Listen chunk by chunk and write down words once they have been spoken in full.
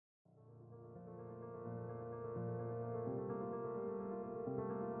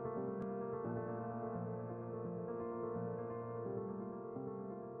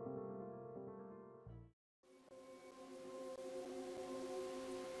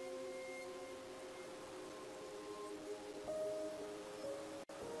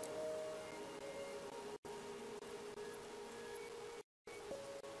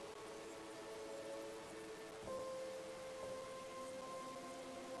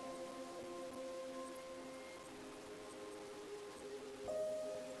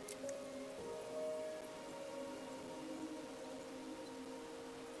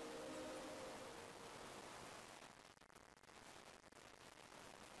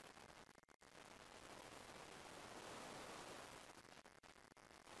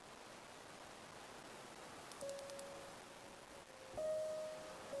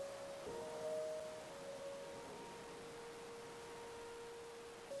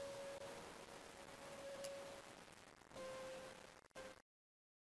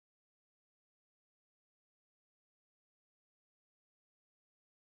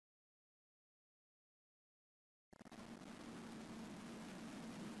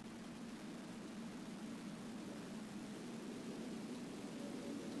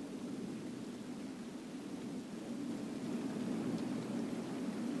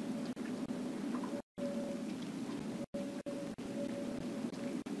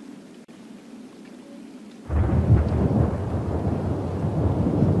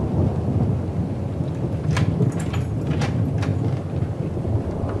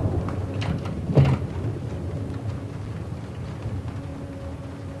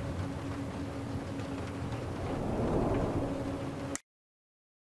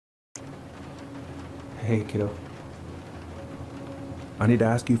Hey, kiddo. I need to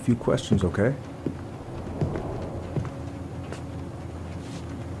ask you a few questions, okay?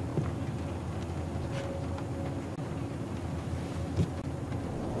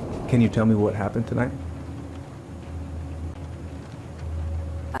 Can you tell me what happened tonight?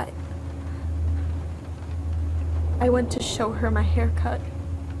 I... I went to show her my haircut.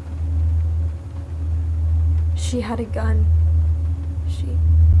 She had a gun.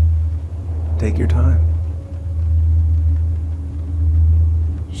 Take your time.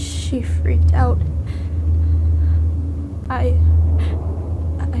 She freaked out.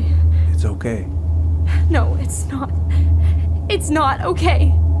 It's okay. No, it's not. It's not okay.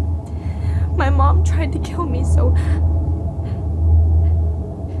 My mom tried to kill me, so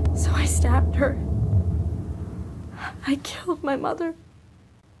I stabbed her. I killed my mother.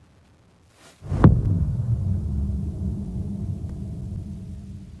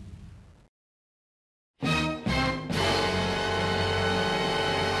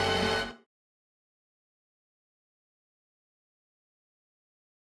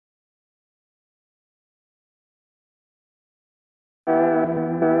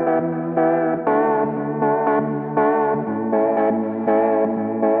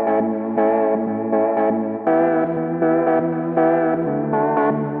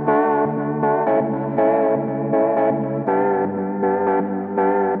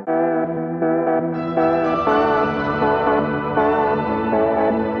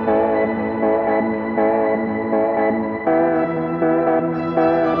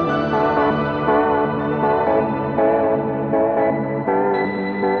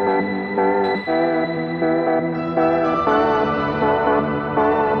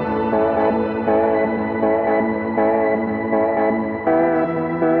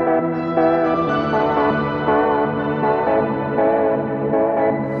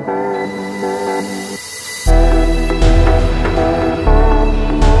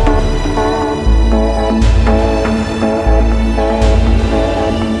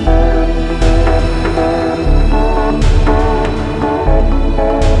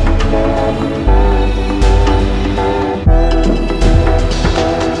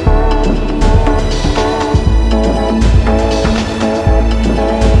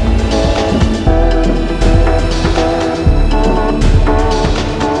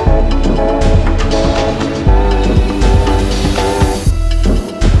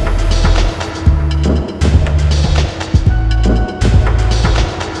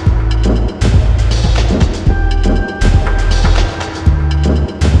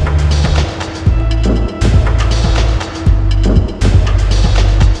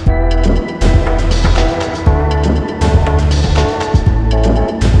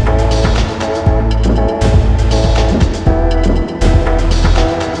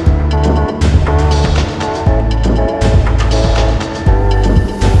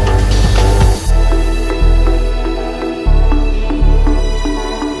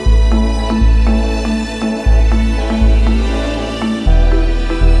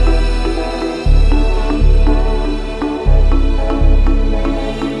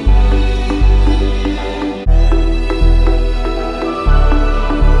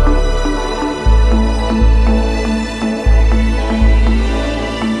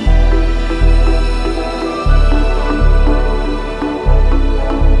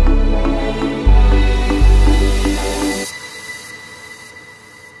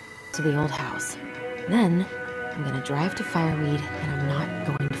 To the old house. Then, I'm gonna drive to Fireweed, and I'm not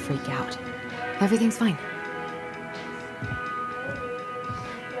going to freak out. Everything's fine.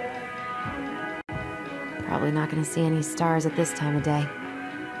 Probably not gonna see any stars at this time of day.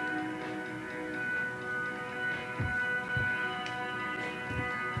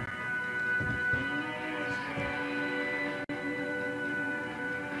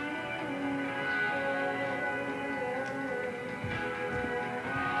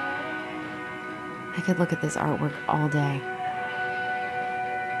 I could look at this artwork all day.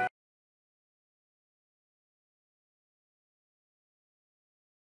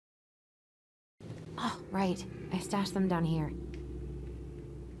 Oh, right. I stashed them down here.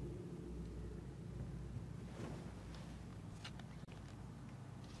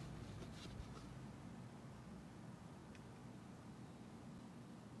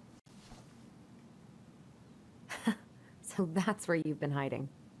 So that's where you've been hiding.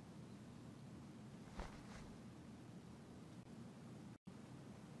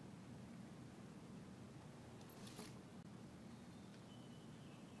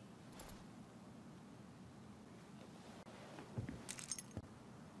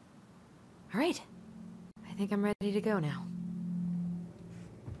 All right. I think I'm ready to go now.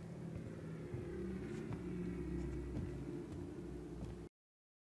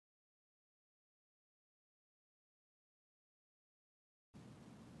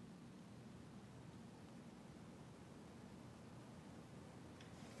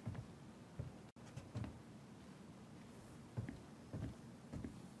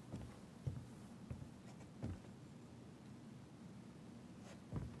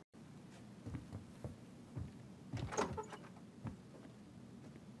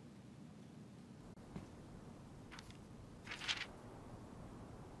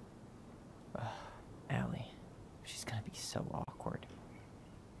 so awkward.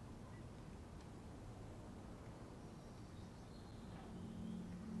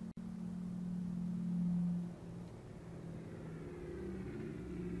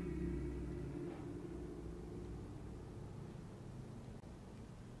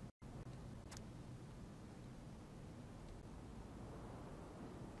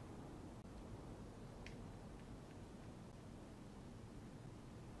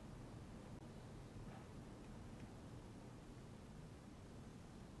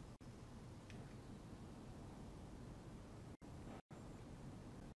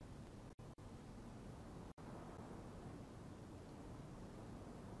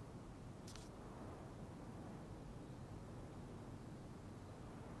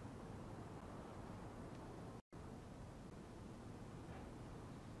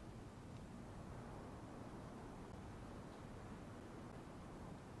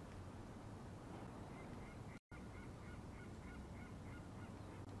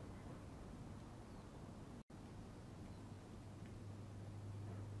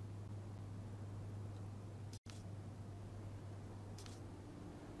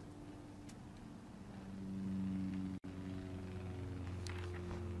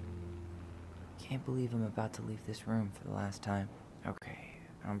 Can't believe I'm about to leave this room for the last time. Okay,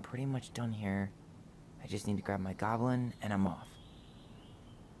 I'm pretty much done here. I just need to grab my goblin and I'm off.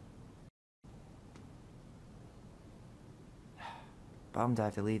 Bummed I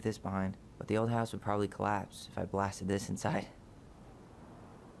have to leave this behind, but the old house would probably collapse if I blasted this inside.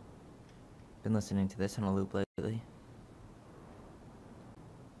 Been listening to this on a loop lately.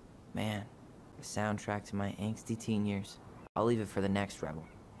 Man, the soundtrack to my angsty teen years. I'll leave it for the next rebel.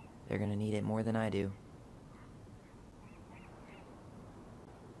 They're gonna need it more than I do.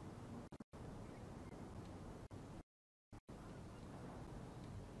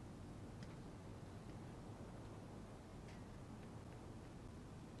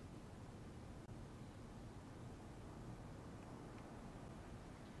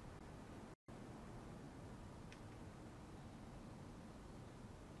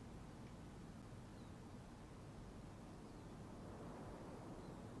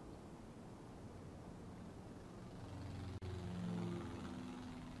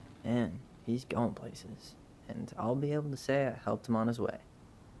 And he's going places, and I'll be able to say I helped him on his way.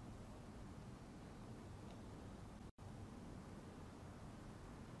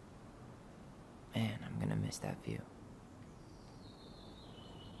 Man, I'm gonna miss that view.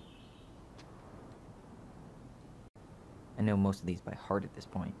 I know most of these by heart at this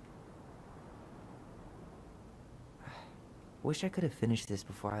point. Wish I could have finished this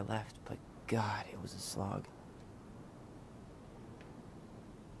before I left, but God, it was a slog.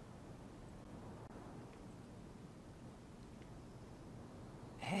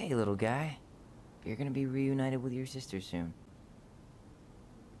 Hey, little guy. You're gonna be reunited with your sister soon.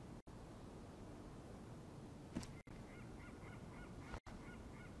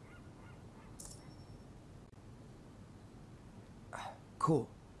 Cool.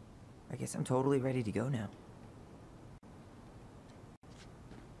 I guess I'm totally ready to go now.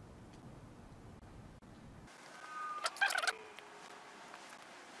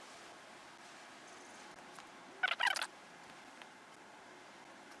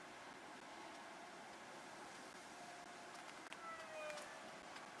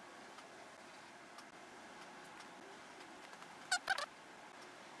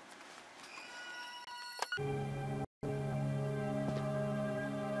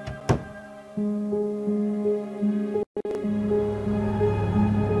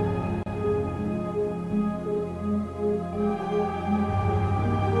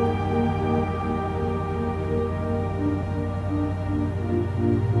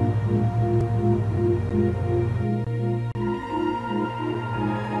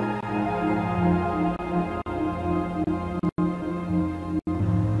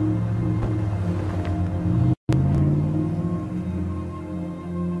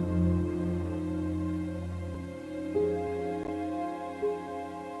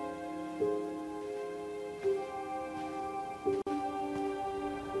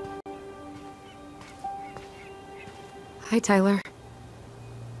 Hi, Tyler.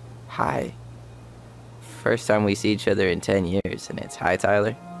 Hi. First time we see each other in 10 years, and it's hi,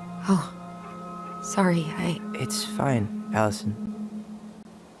 Tyler. Oh, sorry, It's fine, Allison.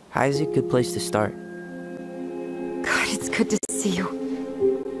 Hi's a good place to start. God, it's good to see you.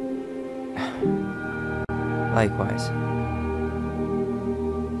 Likewise.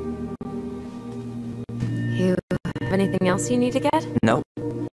 You have anything else you need to get? Nope.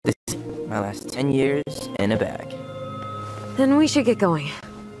 This is my last 10 years in a bag. Then we should get going.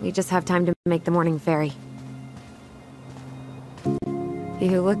 We just have time to make the morning ferry.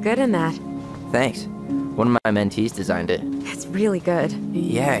 You look good in that. Thanks. One of my mentees designed it. It's really good.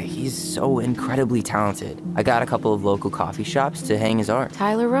 Yeah, he's so incredibly talented. I got a couple of local coffee shops to hang his art.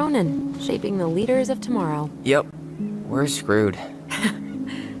 Tyler Ronan, shaping the leaders of tomorrow. Yep. We're screwed.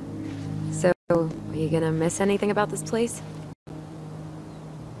 So, are you gonna miss anything about this place?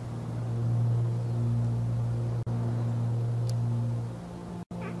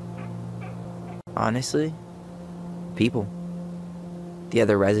 Honestly, people. The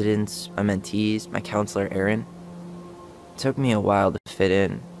other residents, my mentees, my counselor, Aaron. It took me a while to fit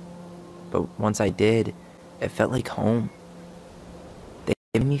in, but once I did, it felt like home. They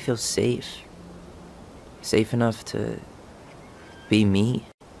made me feel safe. Safe enough to be me.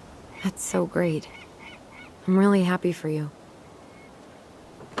 That's so great. I'm really happy for you.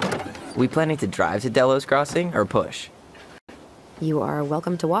 We planning to drive to Delos Crossing or push? You are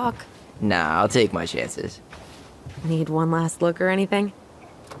welcome to walk. Nah, I'll take my chances. Need one last look or anything?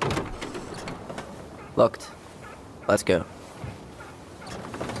 Looked. Let's go.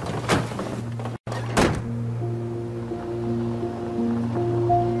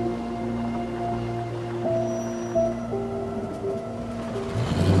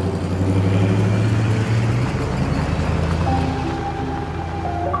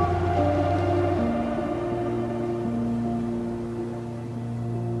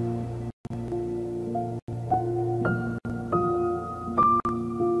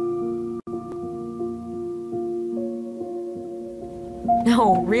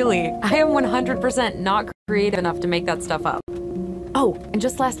 No, really. I am 100% not creative enough to make that stuff up. Oh, and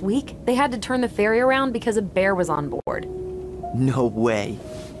just last week, they had to turn the ferry around because a bear was on board. No way.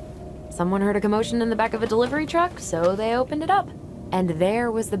 Someone heard a commotion in the back of a delivery truck, so they opened it up. And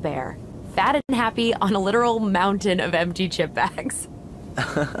there was the bear, fat and happy on a literal mountain of empty chip bags.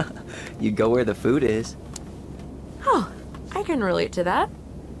 You go where the food is. Oh, I can relate to that.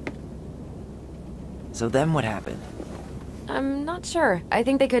 So then what happened? I'm not sure. I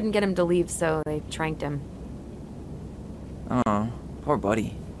think they couldn't get him to leave, so they tranked him. Oh, poor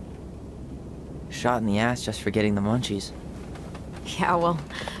buddy. Shot in the ass just for getting the munchies. Yeah, well,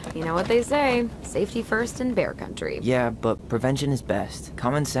 you know what they say. Safety first in bear country. Yeah, but prevention is best.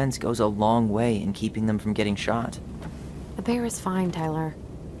 Common sense goes a long way in keeping them from getting shot. The bear is fine, Tyler.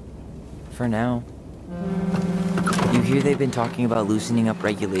 For now. You hear they've been talking about loosening up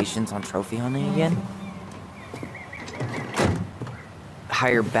regulations on trophy hunting again?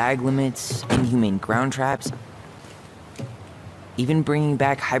 Higher bag limits, inhumane ground traps, even bringing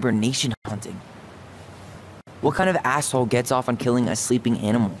back hibernation hunting. What kind of asshole gets off on killing a sleeping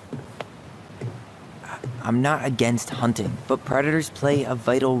animal? I'm not against hunting, but predators play a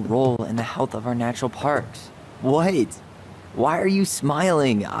vital role in the health of our natural parks. What? Why are you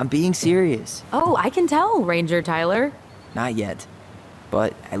smiling? I'm being serious. Oh, I can tell, Ranger Tyler. Not yet,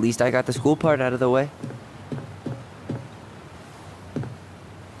 but at least I got the school part out of the way.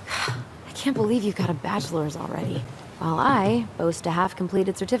 I can't believe you got a bachelor's already. While I boast a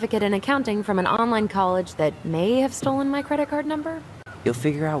half-completed certificate in accounting from an online college that may have stolen my credit card number. You'll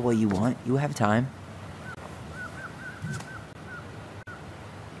figure out what you want. You have time.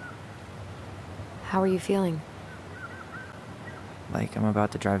 How are you feeling? Like I'm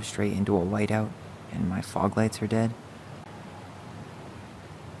about to drive straight into a whiteout and my fog lights are dead.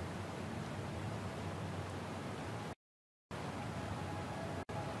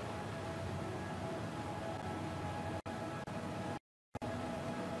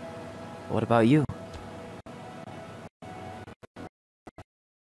 What about you?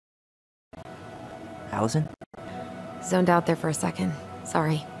 Allison? Zoned out there for a second.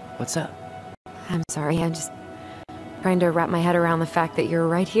 Sorry. What's up? I'm sorry, I'm just trying to wrap my head around the fact that you're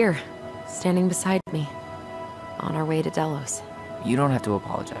right here, standing beside me, on our way to Delos. You don't have to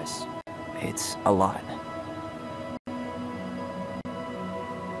apologize. It's a lot.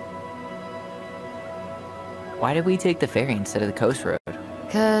 Why did we take the ferry instead of the coast road?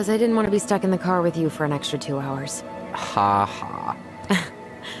 'Cause I didn't want to be stuck in the car with you for an extra 2 hours. Ha ha.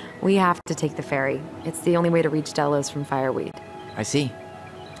 We have to take the ferry. It's the only way to reach Delos from Fireweed. I see.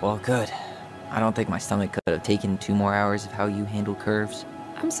 Well, good. I don't think my stomach could have taken 2 more hours of how you handle curves.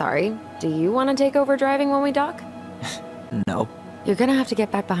 I'm sorry, do you want to take over driving when we dock? No. You're gonna have to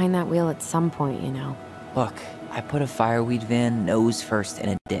get back behind that wheel at some point, you know. Look, I put a fireweed van nose first in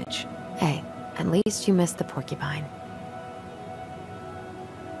a ditch. Hey, at least you missed the porcupine.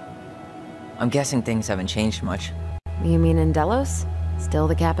 I'm guessing things haven't changed much. You mean in Delos? Still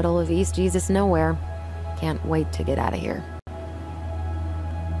the capital of East Jesus Nowhere. Can't wait to get out of here.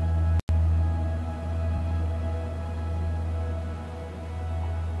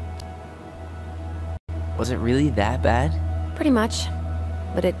 Was it really that bad? Pretty much.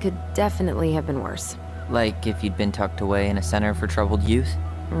 But it could definitely have been worse. Like if you'd been tucked away in a center for troubled youth?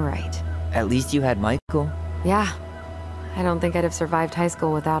 Right. At least you had Michael. Yeah. I don't think I'd have survived high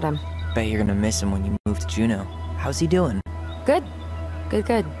school without him. Bet you're gonna miss him when you move to Juneau. How's he doing? Good.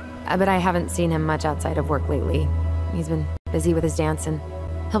 Good. But I haven't seen him much outside of work lately. He's been busy with his dance and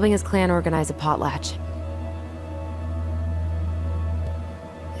helping his clan organize a potlatch.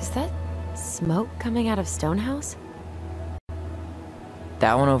 Is that smoke coming out of Stonehouse?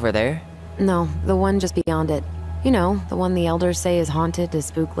 That one over there? No, the one just beyond it. You know, the one the elders say is haunted to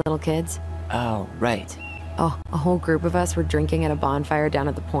spook little kids. Oh, right. Oh, a whole group of us were drinking at a bonfire down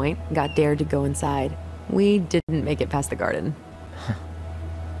at the point and got dared to go inside. We didn't make it past the garden.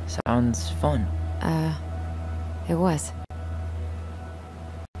 Sounds fun. It was.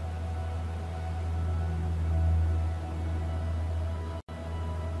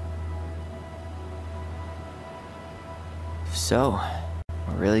 So,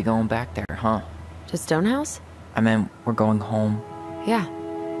 we're really going back there, huh? To Stonehouse? I meant, we're going home. Yeah.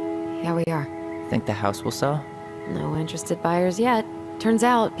 Yeah, we are. Think the house will sell? No interested buyers yet. Turns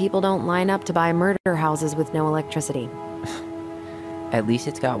out people don't line up to buy murder houses with no electricity. At least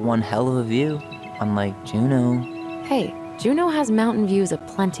it's got one hell of a view, unlike Juneau. Hey, Juneau has mountain views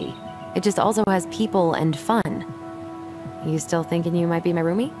aplenty. It just also has people and fun. You still thinking you might be my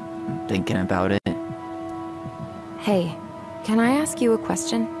roomie? Thinking about it. Hey, can I ask you a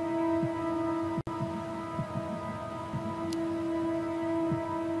question?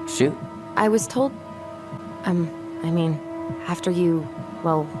 Shoot. I was told... after you,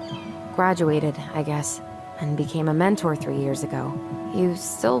 well, graduated, I guess, and became a mentor 3 years ago, you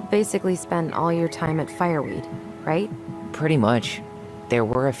still basically spent all your time at Fireweed, right? Pretty much. There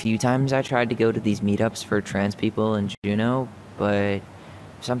were a few times I tried to go to these meetups for trans people in Juneau, but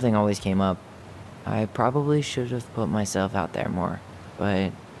something always came up. I probably should have put myself out there more,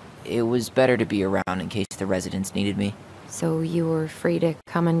 but it was better to be around in case the residents needed me. So you were free to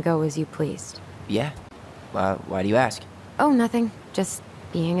come and go as you pleased? Yeah. Why do you ask? Oh, nothing. Just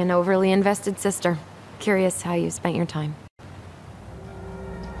being an overly invested sister. Curious how you spent your time.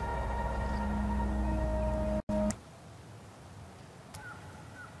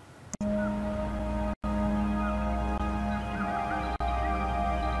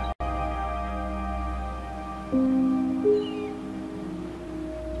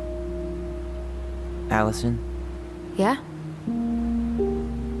 Allison, Yeah?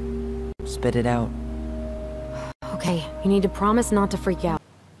 spit it out. Okay, you need to promise not to freak out.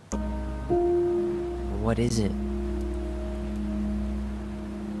 What is it?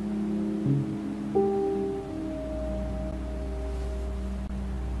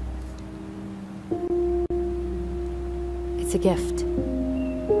 It's a gift.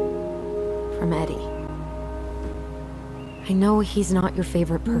 From Eddie. I know he's not your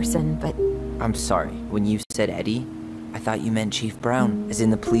favorite person, but... I'm sorry. When you said Eddie, I thought you meant Chief Brown, as in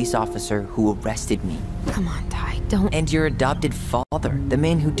the police officer who arrested me. Come on, Ty, don't... And your adopted father, the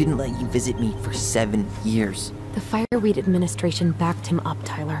man who didn't let you visit me for 7 years. The Fireweed administration backed him up,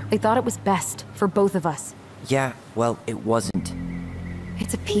 Tyler. They thought it was best for both of us. Yeah, well, it wasn't.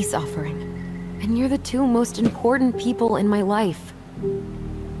 It's a peace offering. And you're the two most important people in my life.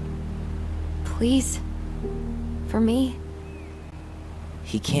 Please. For me.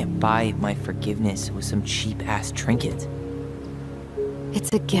 He can't buy my forgiveness with some cheap-ass trinket.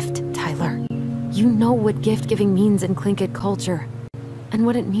 It's a gift, Tyler. You know what gift-giving means in Tlingit culture. And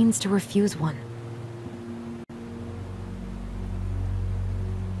what it means to refuse one.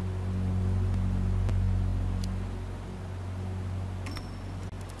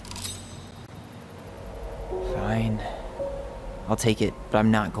 Fine. I'll take it, but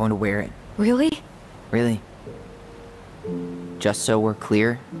I'm not going to wear it. Really? Really. Just so we're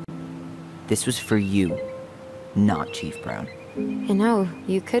clear, this was for you, not Chief Brown. You know,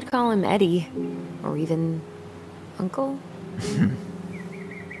 you could call him Eddie. Or even... Uncle?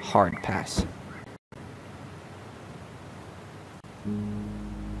 Hard pass.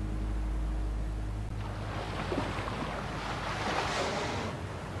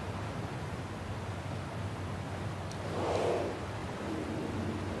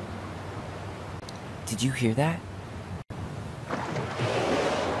 Did you hear that?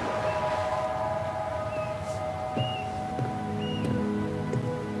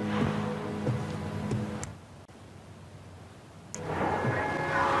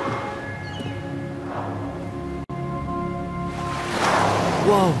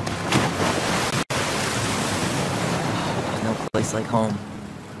 Whoa! There's no place like home.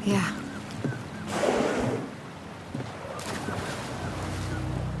 Yeah.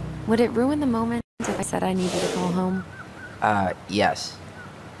 Would it ruin the moment if I said I needed to call home? Yes.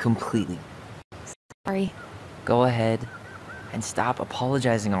 Completely. Sorry. Go ahead and stop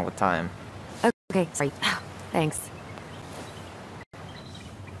apologizing all the time. Okay, sorry. Thanks.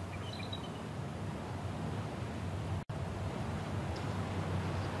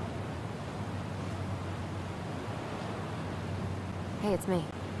 Hey, it's me.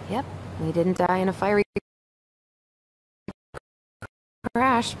 Yep, we didn't die in a fiery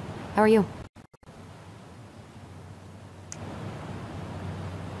crash. How are you?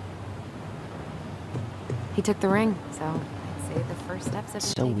 He took the ring, so I'd say the first steps have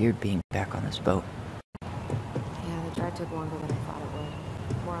It's been so taken. weird being back on this boat. Yeah, the drive took longer than I thought it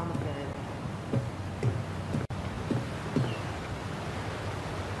would. We're on the ferry.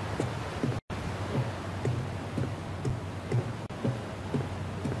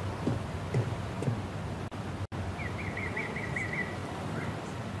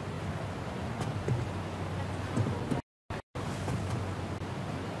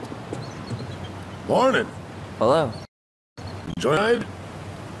 Morning. Hello. Enjoyed?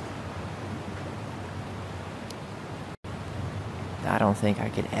 I don't think I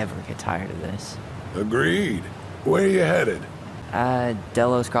could ever get tired of this. Agreed. Where you headed?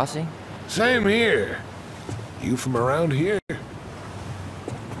 Delos Crossing? Same here. You from around here?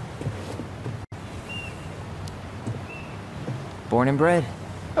 Born and bred.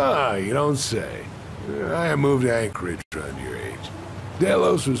 Ah, you don't say. I moved to Anchorage around your age.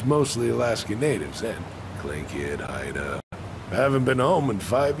 Delos was mostly Alaskan natives then. Tlingit, Haida. I haven't been home in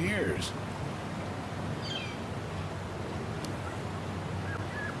 5 years.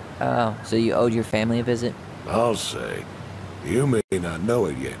 Oh, so you owed your family a visit? I'll say. You may not know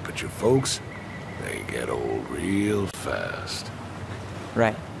it yet, but your folks, they get old real fast.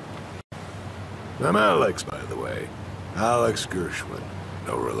 Right. I'm Alex, by the way. Alex Gershwin.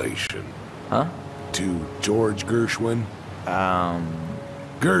 No relation. Huh? To George Gershwin.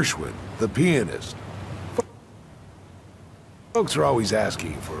 Gershwin, the pianist. Folks are always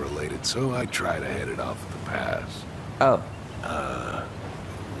asking if we're related, so I try to head it off at the pass. Oh.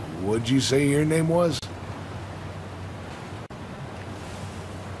 What'd you say your name was?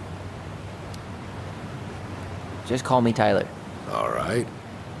 Just call me Tyler. All right.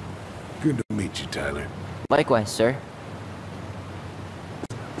 Good to meet you, Tyler. Likewise, sir.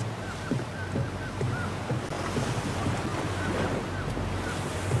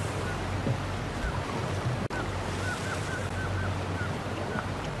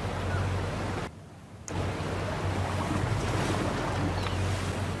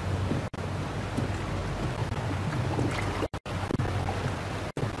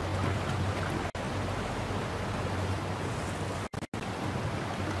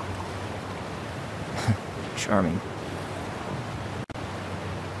 Charming.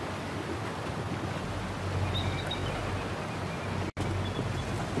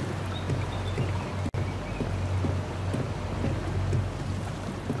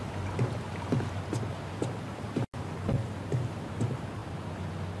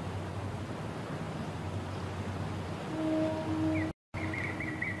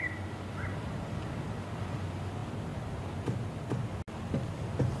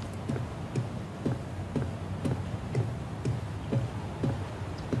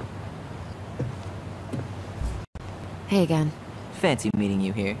 Hey again. Fancy meeting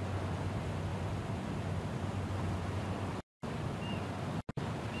you here.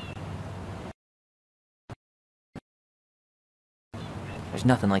 There's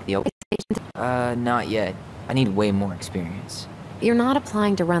nothing like the open. Not yet. I need way more experience. You're not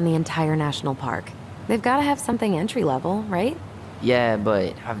applying to run the entire national park. They've got to have something entry level, right? Yeah,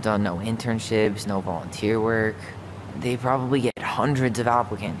 but I've done no internships, no volunteer work. They probably get hundreds of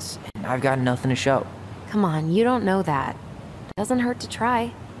applicants, and I've got nothing to show. Come on, you don't know that. Doesn't hurt to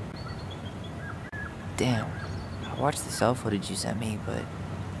try. Damn. I watched the cell footage you sent me, but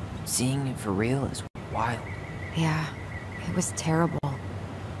seeing it for real is wild. Yeah, it was terrible.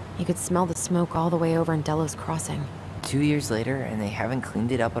 You could smell the smoke all the way over in Delos Crossing. 2 years later, and they haven't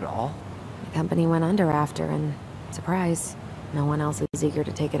cleaned it up at all? The company went under after, and surprise, no one else is eager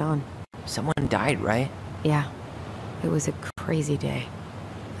to take it on. Someone died, right? Yeah, it was a crazy day.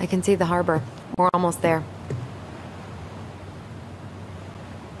 I can see the harbor. We're almost there.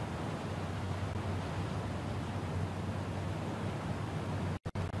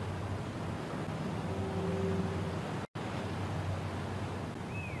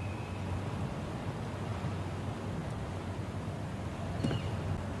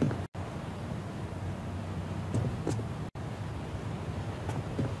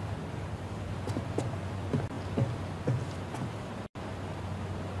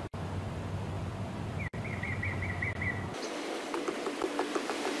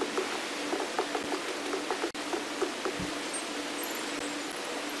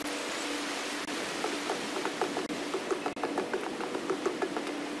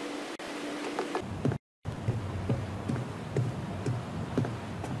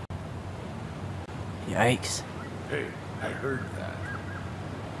 Yikes. Hey, I heard that.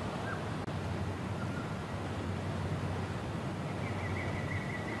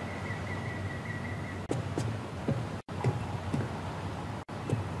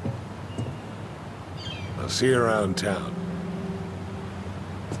 I'll see you around town.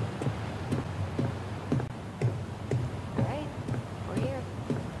 All right, we're here.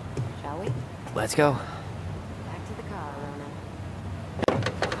 Shall we? Let's go. Back to the car, Ronan.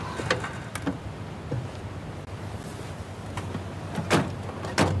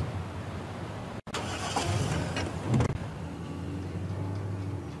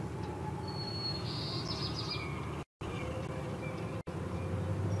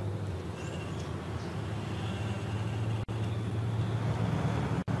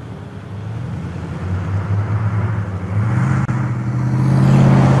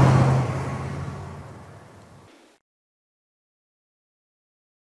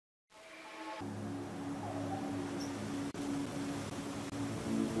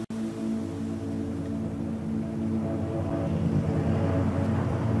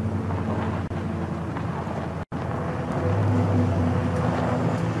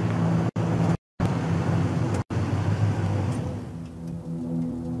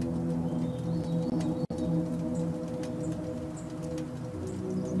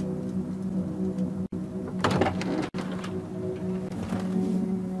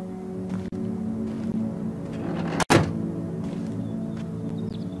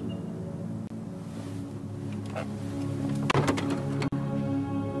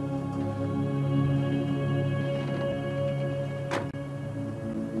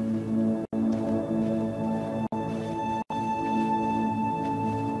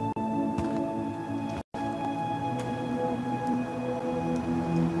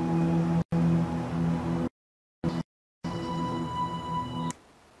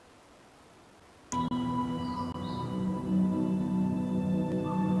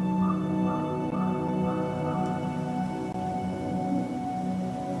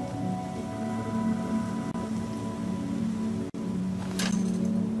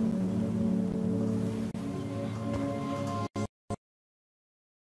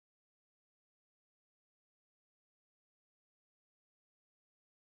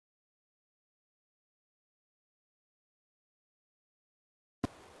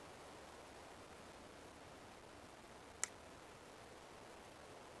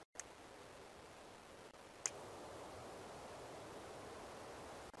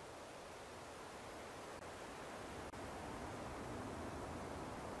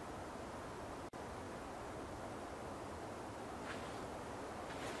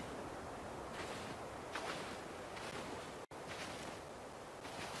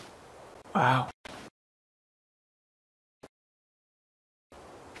 Wow.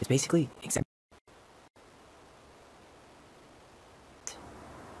 It's basically exact.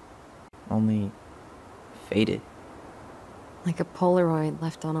 Only faded. Like a Polaroid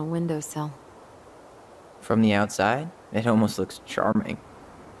left on a windowsill. From the outside, it almost looks charming.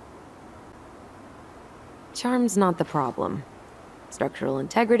 Charm's not the problem. Structural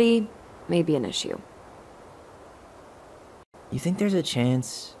integrity may be an issue. You think there's a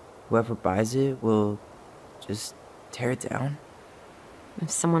chance whoever buys it will just tear it down? If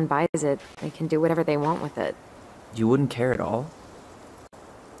someone buys it, they can do whatever they want with it. You wouldn't care at all?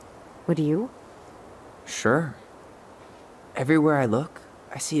 Would you? Sure. Everywhere I look,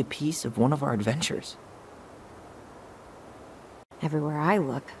 I see a piece of one of our adventures. Everywhere I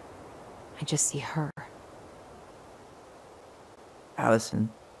look, I just see her. Allison,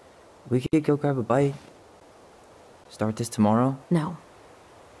 we could go grab a bite. Start this tomorrow? No.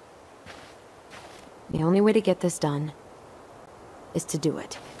 The only way to get this done is to do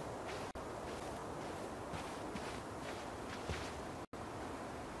it.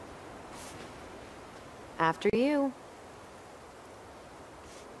 After you.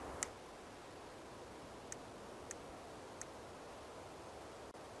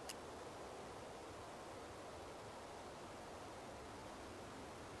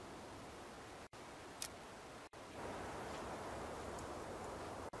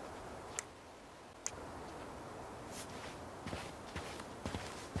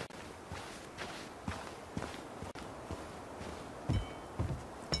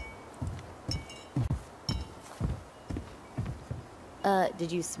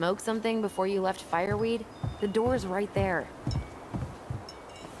 Did you smoke something before you left Fireweed? The door's right there.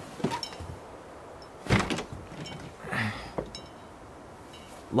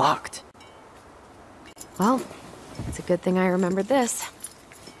 Locked. Well, it's a good thing I remembered this.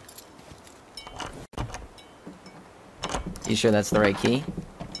 You sure that's the right key?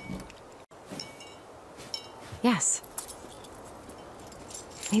 Yes.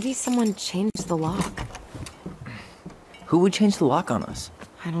 Maybe someone changed the lock. Who would change the lock on us?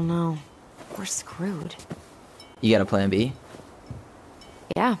 I don't know. We're screwed. You got a plan B?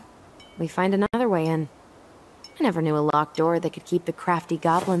 Yeah. We find another way in. I never knew a locked door that could keep the crafty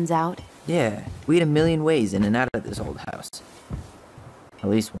goblins out. Yeah, we had a million ways in and out of this old house. At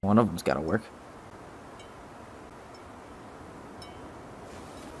least one of them's gotta work.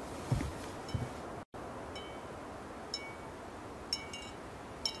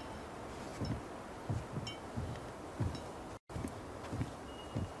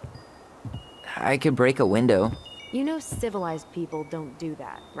 I could break a window. You know civilized people don't do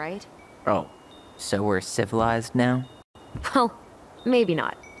that, right? Oh, so we're civilized now? Well, maybe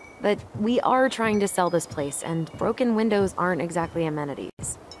not. But we are trying to sell this place, and broken windows aren't exactly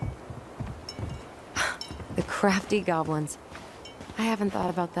amenities. The crafty goblins. I haven't thought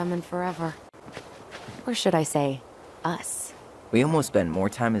about them in forever. Or should I say, us. We almost spent more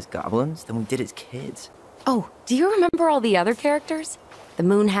time as goblins than we did as kids. Oh, do you remember all the other characters? The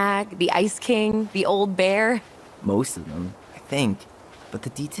Moon Hag, the Ice King, the Old Bear? Most of them, I think. But the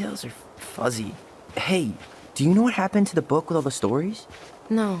details are fuzzy. Hey, do you know what happened to the book with all the stories?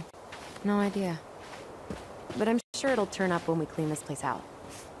 No, no idea. But I'm sure it'll turn up when we clean this place out.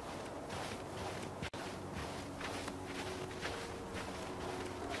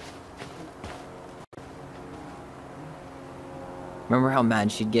 Remember how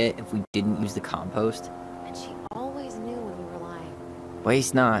mad she'd get if we didn't use the compost? And she always knew when we were lying.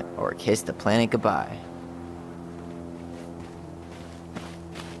 Waste not, or kiss the planet goodbye.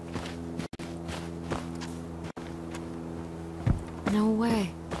 No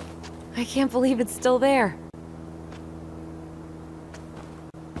way. I can't believe it's still there.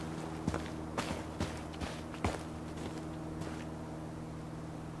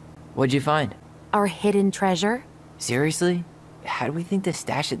 What'd you find? Our hidden treasure? Seriously? How do we think to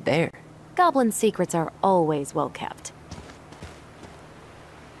stash it there? Goblin secrets are always well kept.